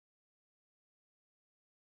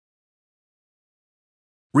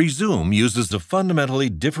Rezūm uses a fundamentally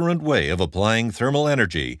different way of applying thermal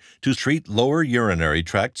energy to treat lower urinary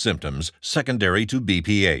tract symptoms secondary to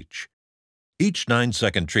BPH. Each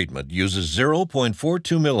 9-second treatment uses 0.42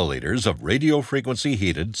 milliliters of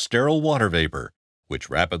radiofrequency-heated sterile water vapor, which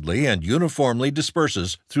rapidly and uniformly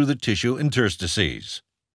disperses through the tissue interstices.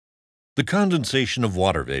 The condensation of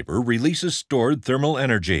water vapor releases stored thermal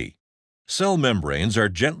energy. Cell membranes are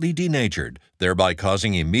gently denatured, thereby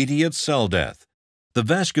causing immediate cell death. The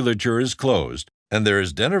vasculature is closed, and there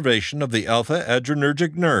is denervation of the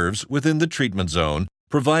alpha-adrenergic nerves within the treatment zone,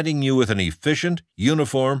 providing you with an efficient,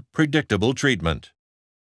 uniform, predictable treatment.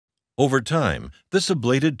 Over time, this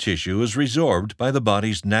ablated tissue is resorbed by the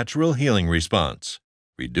body's natural healing response,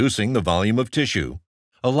 reducing the volume of tissue,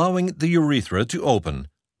 allowing the urethra to open,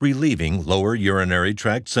 relieving lower urinary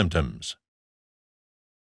tract symptoms.